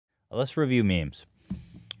Let's review memes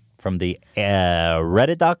from the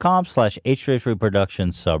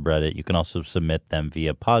reddit.com/H3Productions subreddit. You can also submit them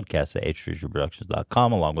via podcast at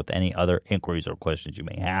H3Productions.com, along with any other inquiries or questions you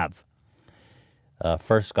may have.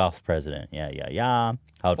 First golf president. Yeah.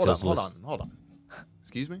 How it feels. Hold on.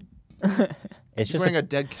 Excuse me? It's He's wearing a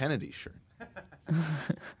dead Kennedy shirt.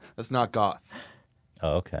 That's not goth.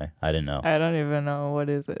 Oh, okay. I didn't know. I don't even know. What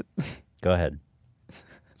is it? Go ahead.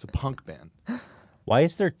 It's a punk band. Why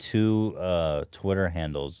is there two Twitter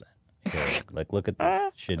handles here? Like, look at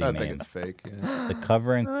the shitty I meme. think it's fake. Yeah. The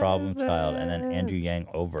covering problem child, and then Andrew Yang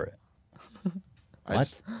over it.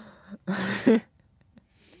 What? I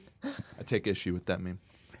take issue with that meme.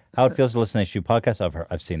 How it feels to listen to issue podcast.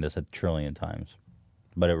 I've seen this a trillion times,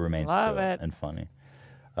 but it remains Love true it. and funny.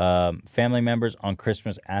 Family members on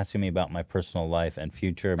Christmas asking me about my personal life and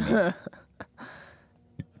future.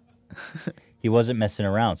 He wasn't messing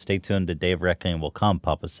around. Stay tuned. The day of reckoning will come,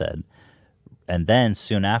 Papa said. And then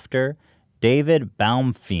soon after, David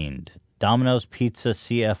Baumfiend, Domino's Pizza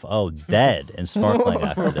CFO, dead in snorkeling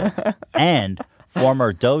accident, and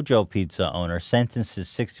former Dojo Pizza owner sentenced to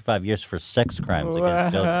 65 years for sex crimes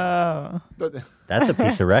against children. That's a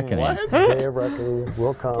pizza reckoning. What? The day of reckoning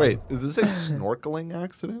will come. Wait, is this a snorkeling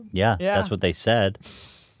accident? Yeah, that's what they said.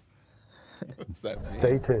 What's that mean?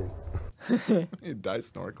 Stay tuned. You die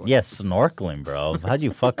snorkeling. Yes, snorkeling, bro. How'd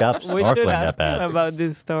you fuck up We should snorkeling that ask him bad? about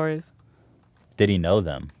these stories. Did he know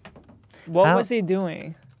them? What was he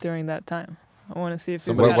doing during that time? I want to see if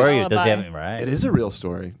he's Where got were an you? Does he have alibi. it right? It is a real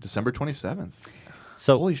story. December 27th.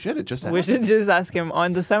 So holy shit! It just happened. We should just ask him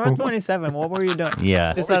on December 27th. What were you doing?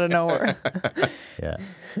 Yeah. Just out of nowhere. Yeah.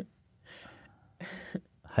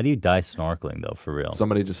 How do you die snorkeling though, for real?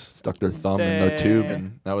 Somebody just stuck their thumb in the tube,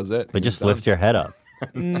 and that was it. But just lift your head up.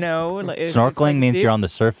 No. Like, Snorkeling means you're on the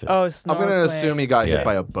surface. Oh, I'm gonna snorkeling. assume he got Yeah. hit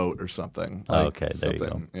by a boat or something. Oh, okay, there you go.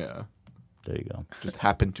 something, Yeah. There you go. Just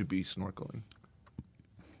happened to be snorkeling.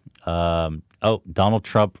 Donald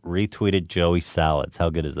Trump retweeted Joey Salads. How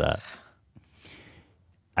good is that?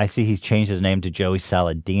 I see he's changed his name to Joey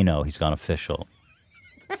Saladino. He's gone official.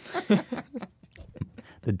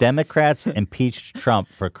 The Democrats impeached Trump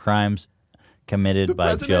for crimes committed The by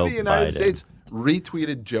president Joe of the United Biden. States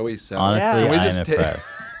retweeted Joey Salads. Honestly, Can we I'm just take- impressed.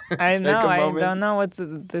 I take know. a I moment? don't know what's.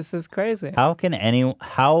 This is crazy. How can I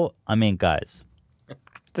mean, guys,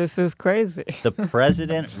 This is crazy. the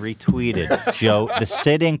president retweeted the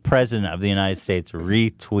sitting president of the United States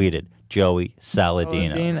retweeted Joey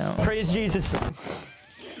Saladino. Praise Jesus.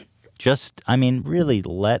 Just, I mean, really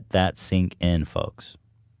let that sink in, folks.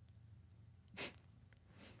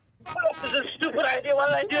 This is a stupid idea. Why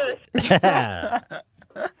did I do this?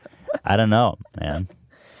 I don't know, man.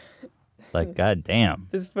 Like, goddamn.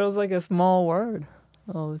 This feels like a small word.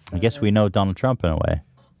 I guess we know Donald Trump in a way.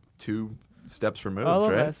 2 steps removed, All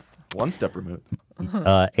of right? us. 1 step removed.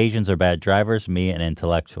 Asians are bad drivers, me an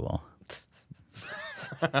intellectual.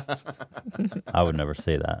 I would never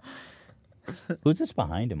say that. Who's this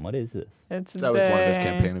behind him? What is this? It's That was one of his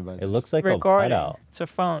campaign advisors. It looks like recording. a cutout. It's a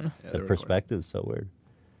phone. Yeah, The they're perspective's so weird.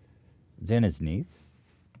 Is he on his knees?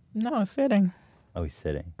 No, sitting. Oh, he's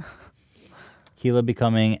sitting. Gila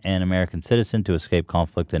becoming an American citizen to escape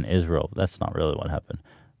conflict in Israel. That's not really what happened.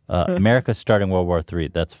 America starting World War III.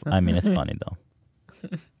 I mean, it's funny, though.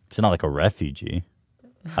 She's not like a refugee.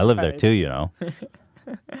 I live there, too, you know.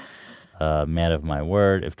 Man of my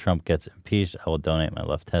word, if Trump gets impeached, I will donate my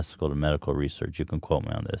left testicle to medical research. You can quote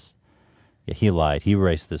me on this. Yeah, he lied. He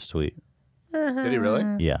erased this tweet. Did he really?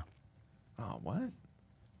 Yeah. Oh, what?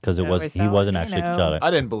 Because he wasn't actually shot at. I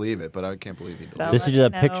didn't believe it, but I can't believe he did. This is a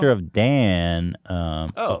picture of Dan.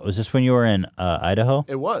 Was this when you were in Idaho?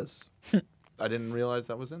 It was. I didn't realize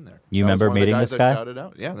that was in there. You That was remember one of the meeting guys this that guy? shouted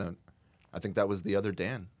out. Yeah, I think that was the other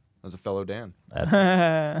Dan. That was a fellow Dan.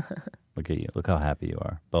 Look at you. Look how happy you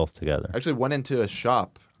are. Both together. I actually went into a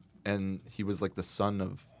shop, and he was like the son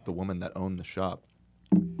of the woman that owned the shop.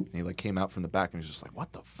 And he like came out from the back, and he was just like,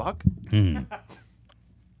 "What the fuck?"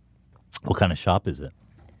 What kind of shop is it?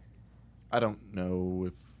 I don't know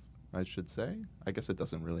if I should say. I guess it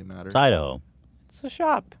doesn't really matter. It's Idaho. It's a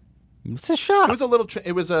shop. It's a shop. It was a little.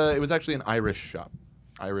 It was actually an Irish shop.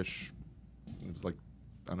 Irish. It was like,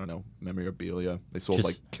 I don't know, memorabilia. They sold Just-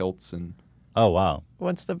 like kilts and. Oh, wow.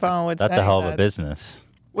 What's the problem with That's a saying hell of a that? business.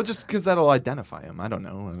 Well, just because that'll identify him. I don't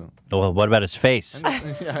know. Well, what about his face?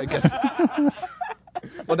 Yeah, I guess.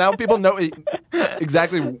 Well, now people know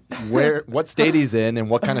exactly what state he's in and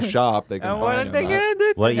what kind of shop they can And what find are they him at. gonna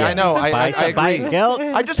do? What? Yeah, I know. I buy agree. guilt.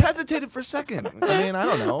 I just hesitated for a second. I mean, I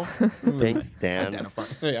don't know. Thanks, Dan. Identify.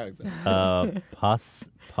 Yeah, exactly.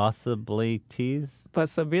 Possibilities.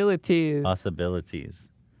 Possibilities. Possibilities.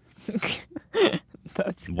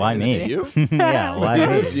 That's Why And me? it's you? Yeah, why me?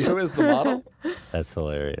 It's you as the model? That's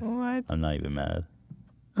hilarious. What? I'm not even mad.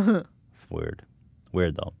 It's weird.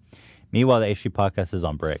 Weird, though. Meanwhile, the HD podcast is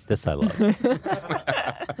on break. This I love.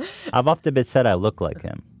 I've often been said I look like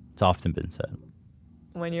him. It's often been said.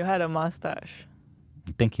 When you had a mustache.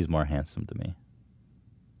 I think he's more handsome to me,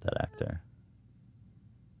 that actor.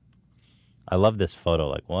 I love this photo.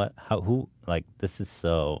 Like, what? How? Who? Like, this is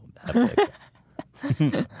so epic.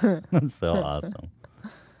 That's so awesome.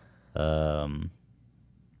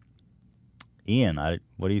 Ian,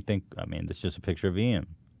 what do you think? I mean, this is just a picture of Ian.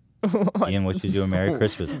 Ian wishes you a Merry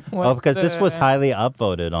Christmas. Because this was highly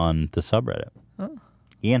upvoted on the subreddit. Oh.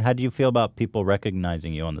 Ian, how do you feel about people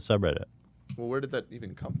recognizing you on the subreddit? Well, where did that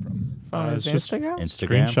even come from? From his it's just Instagram?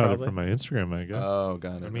 Instagram, Screenshot probably? it from my Instagram, I guess. Oh,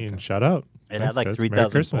 got it. I mean, okay. shout out. It Thanks, had like guys. Merry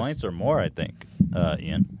 3,000 Christmas. points or more, I think,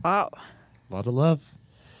 Ian. Wow. A lot of love.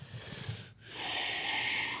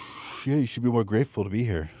 Yeah, you should be more grateful to be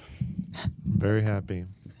here. I'm very happy.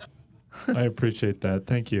 I appreciate that.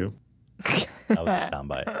 Thank you. That was a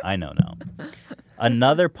soundbite. I know now.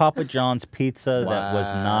 Another Papa John's pizza that was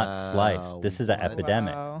not sliced. This is an What?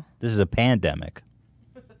 epidemic. Wow. This is a pandemic.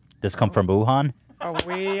 This come from Wuhan? Are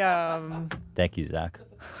we Thank you, Zach.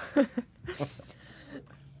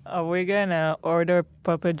 are we gonna order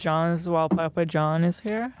Papa John's while Papa John is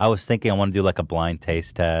here? I was thinking I want to do like a blind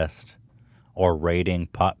taste test or rating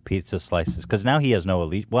pizza slices because now he has no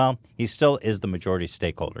elite. Well, he still is the majority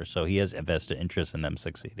stakeholder, so he has a vested interest in them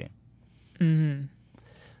succeeding. Mm-hmm.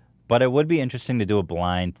 But it would be interesting to do a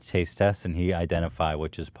blind taste test and he identify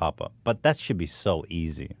which is Papa. But that should be so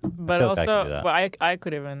easy. But feel like I could also, do that. well, I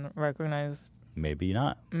could even recognize. Maybe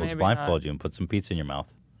not. Let's Maybe blindfold not. you and put some pizza in your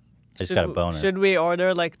mouth. I just got a boner. Should we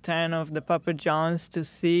order like 10 of the Papa John's to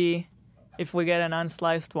see if we get an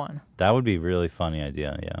unsliced one? That would be a really funny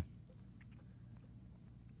idea, yeah.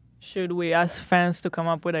 Should we ask fans to come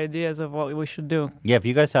up with ideas of what we should do? Yeah, if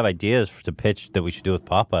you guys have ideas to pitch that we should do with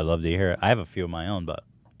Papa, I'd love to hear it. I have a few of my own, but,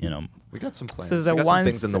 you know. We got some plans. This is We a got some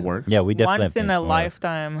things in the works. Yeah, we definitely Once have in things a going.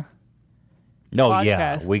 lifetime. No,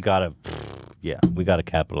 yeah, podcast. we gotta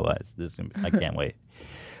capitalize. This is gonna be, I can't wait.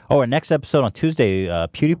 Oh, our next episode on Tuesday,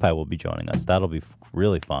 PewDiePie will be joining us. That'll be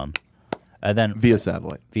really fun. And then Via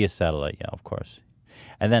satellite. yeah, of course.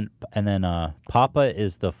 And then Papa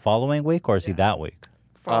is the following week, or is he that week?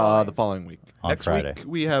 The following week. On Next Friday. week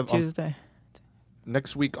we have Tuesday.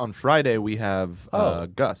 next week on Friday we have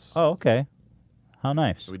Gus. Oh, okay. How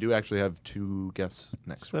nice. So we do actually have 2 guests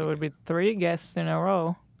next So it week. would be 3 guests in a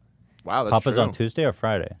row. Wow, that's Papa's true. on Tuesday or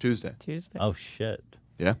Friday? Tuesday. Tuesday. Oh shit,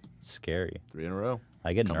 Yeah, scary. 3 in a row.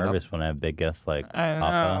 I get It's coming nervous when I have big guests like I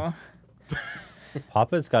Papa. know.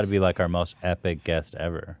 Papa's got to be like our most epic guest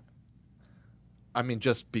ever. I mean,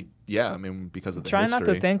 because of the Try history. not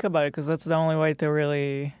to think about it because that's the only way to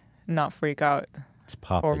really not freak out. It's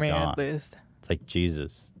Papa For me, John. at least. It's like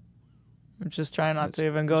Jesus. I'm just trying not It's- to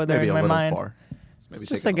even it's go there maybe in a my little mind. far. Maybe It's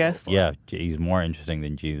just taking a little guess. far. Yeah, he's more interesting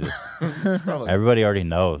than Jesus. It's probably- Everybody already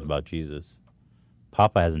knows about Jesus.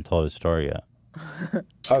 Papa hasn't told his story yet.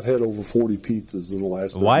 I've had over 40 pizzas in the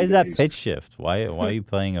last 30 Why is that days. pitch shift? Why are you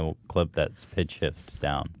playing a clip that's pitch shift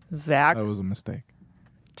down? Zach. That was a mistake.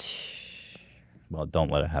 Well, don't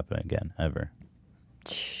let it happen again, ever.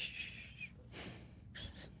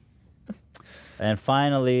 And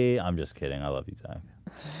finally, I'm just kidding. I love you,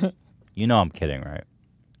 Zach. You know I'm kidding, right?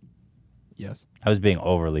 Yes, I was being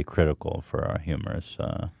overly critical for our humorous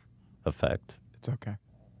effect. it's okay.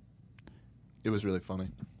 It was really funny.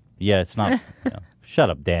 Yeah, it's not. Shut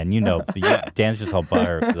up, Dan. You know, Dan's just all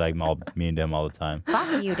butthurt because I'm all mean to him all the time.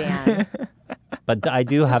 Fuck you, Dan. But I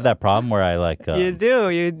do have that problem where I like. You do.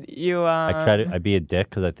 You. I try to. I be a dick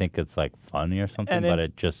because I think it's like funny or something, And but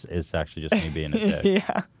it- it just is actually just me being a dick.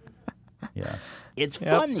 Yeah. Yeah. It's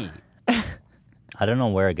Yep. funny. I don't know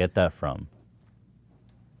where I get that from.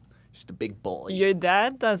 Just a big boy. Your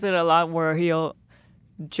dad does it a lot where he'll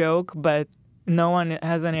joke, but no one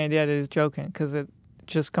has any idea that he's joking because it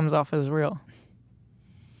just comes off as real.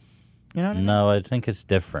 You know what I mean? No, I think it's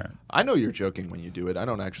different. I know you're joking when you do it. I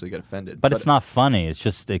don't actually get offended. But it's not funny. It's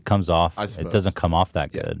just it comes off. I It suppose. doesn't come off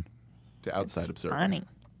that Yeah. good. to outside observer. Funny.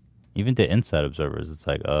 Even to inside observers, it's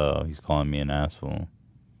like, oh, he's calling me an asshole.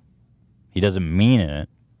 He doesn't mean it,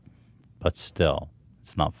 but still,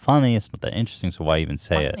 it's not funny. It's not that interesting. So why even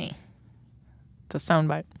say it? Funny. It's a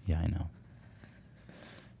soundbite. Yeah, I know.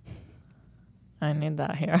 I need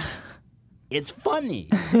that here. It's funny.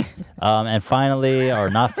 And finally, or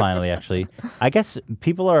not finally, actually, I guess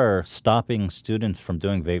people are stopping students from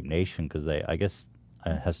doing Vape Nation because I guess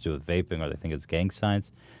it has to do with vaping or they think it's gang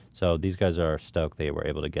signs. So these guys are stoked they were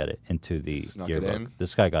able to get it into the Snuck it yearbook. in.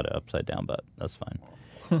 This guy got it upside down, but that's fine.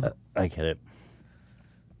 I get it.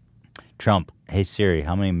 Trump. Hey Siri,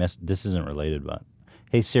 how many this isn't related, but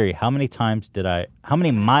hey Siri, how many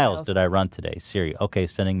miles did I run today? Siri, okay,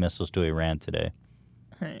 sending missiles to Iran today.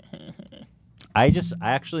 I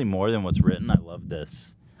actually, more than what's written, I love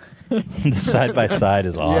this. The side by side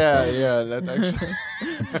is awesome. Yeah, that actually.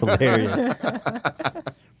 It's hilarious.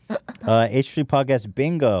 H3 Podcast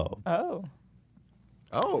Bingo.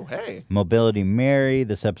 Oh, hey. Mobility Mary.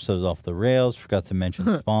 This episode is off the rails. Forgot to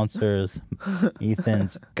mention sponsors.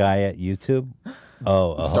 Ethan's guy at YouTube.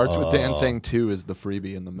 Starts with Dan saying 2 is the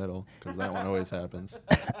freebie in the middle, because that one always happens.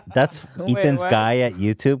 That's Ethan's guy at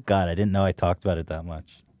YouTube. God, I didn't know I talked about it that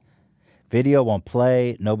much. Video won't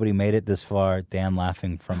play. Nobody made it this far. Dan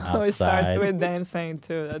laughing from outside. It starts with Dan saying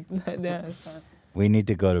 2. We need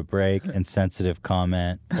to go to break. Insensitive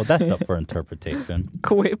comment. Well, that's up for interpretation.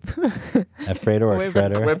 Quip. Afraid or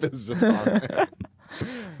Shredder. Quip is just on there.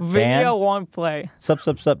 Video won't play. Sup.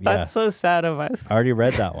 Yeah. That's so sad of us. I already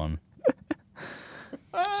read that one.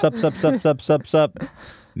 Sup.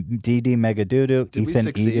 DD Mega Doodoo. Did Ethan we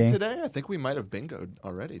succeed eating. today? I think we might have bingoed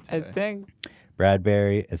already today. I think.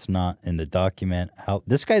 Bradbury, it's not in the document.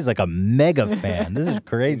 This guy's like a mega fan. This is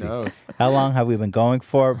crazy. He knows. How long have we been going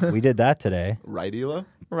for? We did that today. Right, Ela?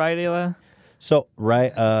 Right, Ela? So,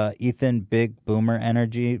 Ethan, big boomer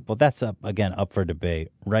energy. Well, that's up for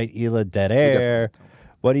debate. Right, Ela, dead air.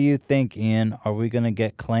 What do you think, Ian? Are we going to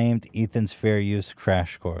get claimed Ethan's fair use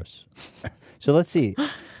crash course? So let's see.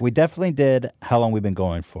 We definitely did how long we've been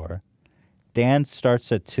going for. Dan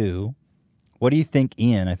starts at 2. What do you think,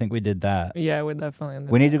 Ian? I think we did that. Yeah, we definitely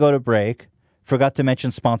did. We need to go to break. Forgot to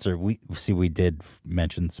mention sponsor. We did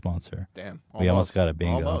mention sponsor. Damn. We almost got a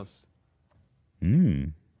bingo. Almost.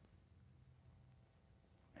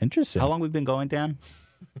 Interesting. How long we've been going, Dan?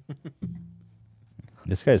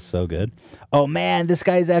 This guy's so good. Oh, man, this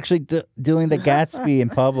guy's actually doing the Gatsby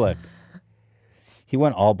in public. He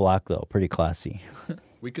went all black, though. Pretty classy.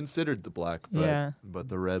 We considered the black, but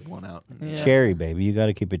the red won out. Yeah. Cherry, baby. You got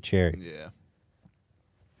to keep it cherry. Yeah.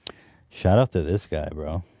 Shout out to this guy,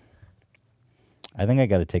 bro. I think I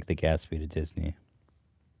got to take the Gatsby to Disney.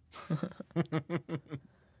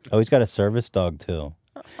 Oh, he's got a service dog, too.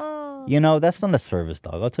 You know, that's not a service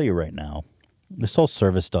dog. I'll tell you right now. This whole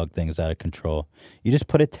service dog thing is out of control. You just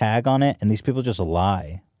put a tag on it, and these people just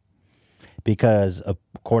lie. Because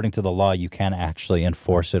according to the law, you can't actually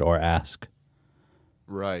enforce it or ask.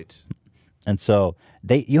 Right. And so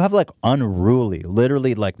you have like unruly,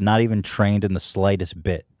 literally like not even trained in the slightest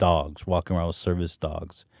bit dogs walking around with service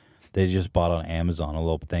dogs. They just bought on Amazon a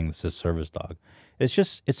little thing that says service dog.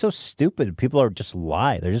 It's so stupid. People are just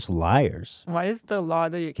They're just liars. Why is the law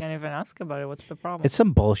that you can't even ask about it? What's the problem? It's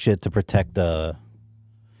some bullshit to protect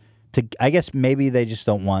I guess maybe they just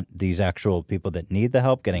don't want these actual people that need the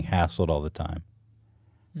help getting hassled all the time.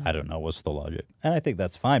 I don't know what's the logic. And I think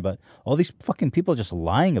that's fine, but all these fucking people are just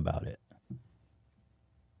lying about it.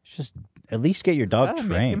 It's just, at least get your dog Mickey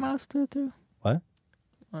trained. Mouse too? What?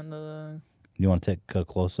 On the... You want to take a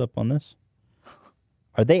close-up on this?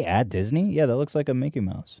 Are they at Disney? Yeah, that looks like a Mickey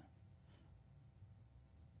Mouse.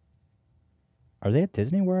 Are they at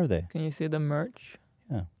Disney? Where are they? Can you see the merch?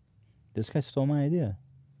 Yeah. This guy stole my idea.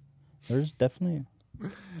 There's definitely...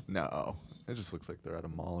 No. It just looks like they're at a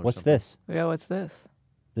mall or What's something. this? Yeah, what's this?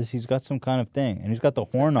 He's got some kind of thing, and he's got the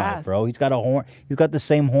horn on it, bro. He's got a horn. He's got the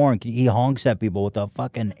same horn. He honks at people with a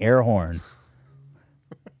fucking air horn.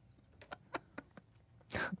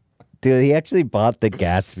 Dude, he actually bought the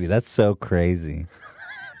Gatsby. That's so crazy.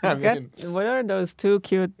 I mean, What are those two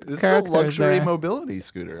cute this is a characters luxury there? mobility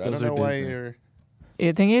scooter. I Those don't know are why Disney. you're...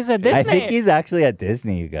 You think he's at Disney? I think he's actually at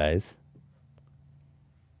Disney, you guys.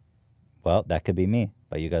 Well, that could be me,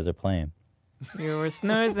 but you guys are playing. You were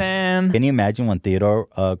snoozing. Can you imagine when Theodore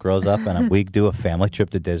grows up and we do a family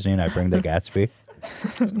trip to Disney and I bring the Gatsby?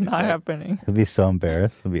 It's not happening. He'll be so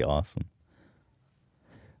embarrassed. It'll be awesome.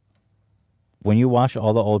 When you watch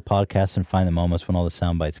all the old podcasts and find the moments when all the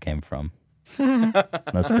sound bites came from.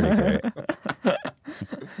 That's pretty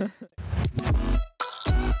great.